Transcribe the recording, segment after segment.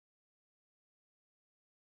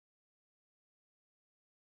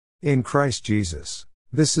In Christ Jesus.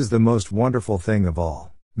 This is the most wonderful thing of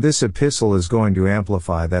all. This epistle is going to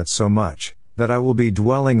amplify that so much, that I will be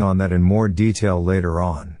dwelling on that in more detail later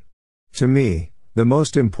on. To me, the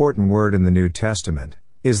most important word in the New Testament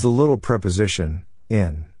is the little preposition,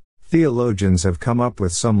 in. Theologians have come up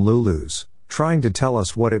with some lulus, trying to tell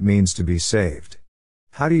us what it means to be saved.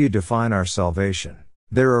 How do you define our salvation?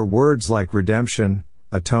 There are words like redemption,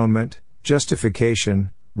 atonement,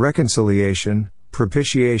 justification, reconciliation,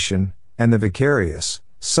 propitiation, and the vicarious,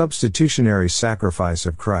 substitutionary sacrifice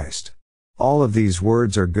of Christ. All of these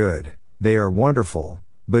words are good, they are wonderful,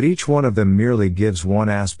 but each one of them merely gives one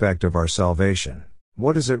aspect of our salvation.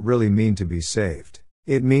 What does it really mean to be saved?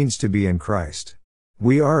 It means to be in Christ.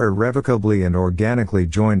 We are irrevocably and organically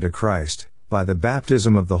joined to Christ, by the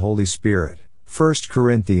baptism of the Holy Spirit. 1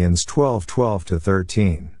 Corinthians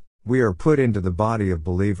 12:12-13. We are put into the body of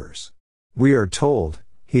believers. We are told,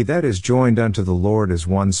 "He that is joined unto the Lord is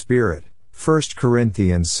one spirit." 1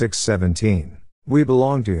 Corinthians 6:17. We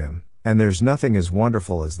belong to Him, and there's nothing as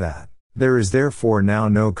wonderful as that. There is therefore now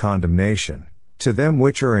no condemnation to them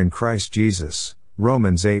which are in Christ Jesus.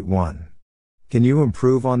 Romans 8:1. Can you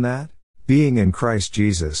improve on that? Being in Christ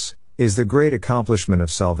Jesus is the great accomplishment of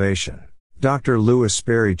salvation. Dr. Lewis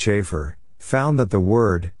Sperry Chafer found that the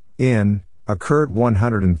word in occurred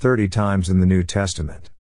 130 times in the New Testament.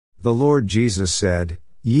 The Lord Jesus said,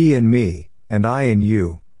 "Ye in me, and I in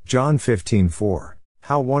you," John 15:4.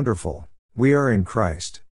 How wonderful! We are in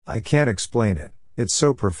Christ. I can't explain it, it's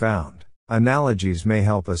so profound. Analogies may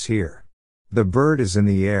help us here. The bird is in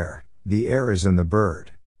the air is in the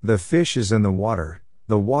bird. The fish is in the water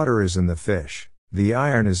is in the fish. The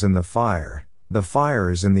iron is in the fire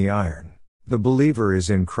is in the iron. The believer is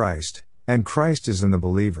in Christ, and Christ is in the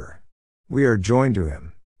believer. We are joined to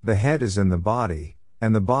Him. The head is in the body,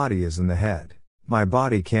 and the body is in the head. My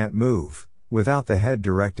body can't move without the head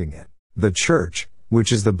directing it. The church,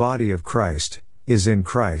 which is the body of Christ, is in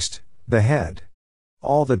Christ, the head.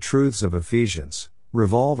 All the truths of Ephesians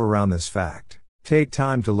revolve around this fact. Take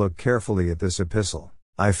time to look carefully at this epistle.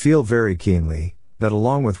 I feel very keenly that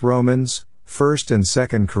along with Romans, 1 and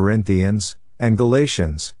 2 Corinthians, and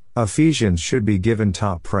Galatians, Ephesians should be given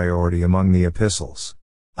top priority among the epistles.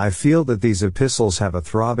 I feel that these epistles have a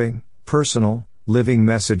throbbing, personal, living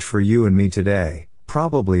message for you and me today,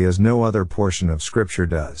 probably as no other portion of Scripture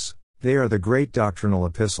does. They are the great doctrinal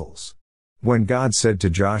epistles. When God said to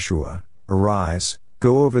Joshua, "Arise,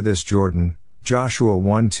 go over this Jordan," Joshua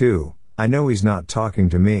 1:2, I know He's not talking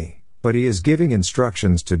to me, but He is giving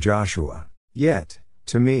instructions to Joshua. Yet,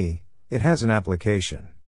 to me, it has an application.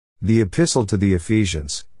 The Epistle to the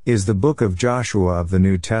Ephesians is the book of Joshua of the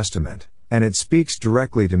New Testament, and it speaks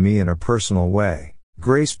directly to me in a personal way.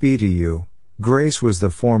 Grace be to you. Grace was the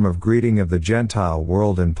form of greeting of the Gentile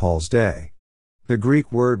world in Paul's day. The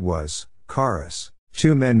Greek word was charis.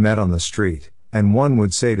 Two men met on the street, and one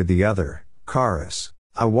would say to the other, "Charis,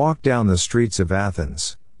 I walked down the streets of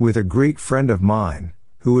Athens with a Greek friend of mine,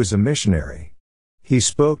 who is a missionary. He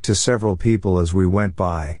spoke to several people as we went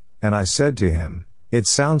by, and I said to him, 'It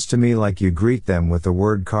sounds to me like you greet them with the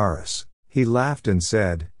word charis.' He laughed and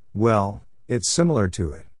said, 'Well, it's similar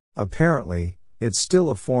to it. Apparently, it's still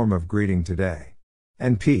a form of greeting today.'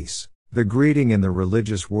 And peace. The greeting in the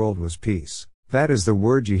religious world was peace. That is the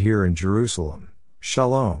word you hear in Jerusalem.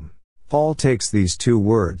 Shalom. Paul takes these two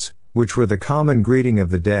words, which were the common greeting of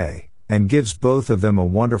the day, and gives both of them a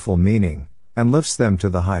wonderful meaning, and lifts them to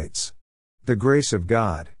the heights. The grace of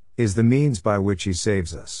God is the means by which He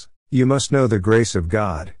saves us. You must know the grace of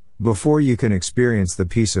God before you can experience the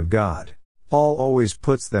peace of God. Paul always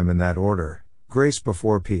puts them in that order: grace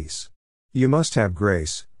before peace. You must have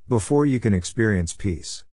grace before you can experience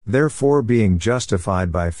peace. Therefore, being justified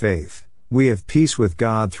by faith, we have peace with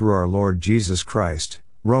God through our Lord Jesus Christ.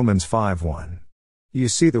 Romans 5:1. You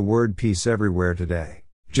see the word peace everywhere today.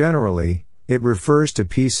 Generally, it refers to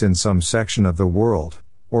peace in some section of the world,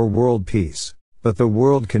 or world peace. But the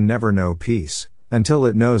world can never know peace until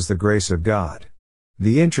it knows the grace of God.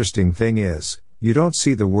 The interesting thing is, you don't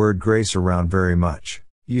see the word grace around very much.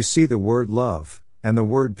 You see the word love, and the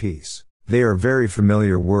word peace. They are very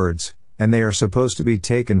familiar words, and they are supposed to be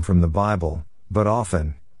taken from the Bible, but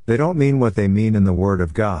often, they don't mean what they mean in the Word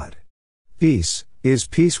of God. Peace is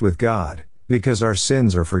peace with God, because our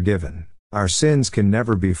sins are forgiven. Our sins can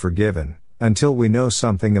never be forgiven until we know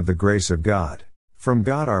something of the grace of God, from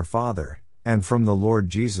God our Father, and from the Lord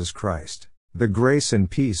Jesus Christ. The grace and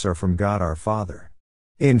peace are from God our Father.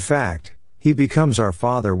 In fact, He becomes our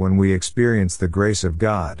Father when we experience the grace of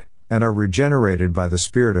God, and are regenerated by the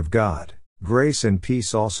Spirit of God. Grace and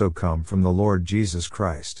peace also come from the Lord Jesus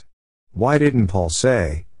Christ. Why didn't Paul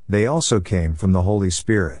say, they also came from the Holy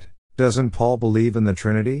Spirit? Doesn't Paul believe in the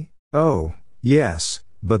Trinity? Oh, yes,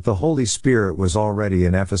 but the Holy Spirit was already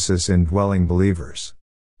in Ephesus indwelling believers.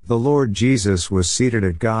 The Lord Jesus was seated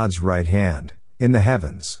at God's right hand, in the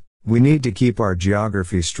heavens. We need to keep our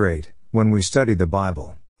geography straight when we study the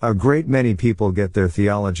Bible. A great many people get their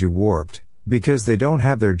theology warped because they don't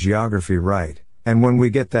have their geography right, and when we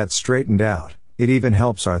get that straightened out, it even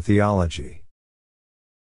helps our theology.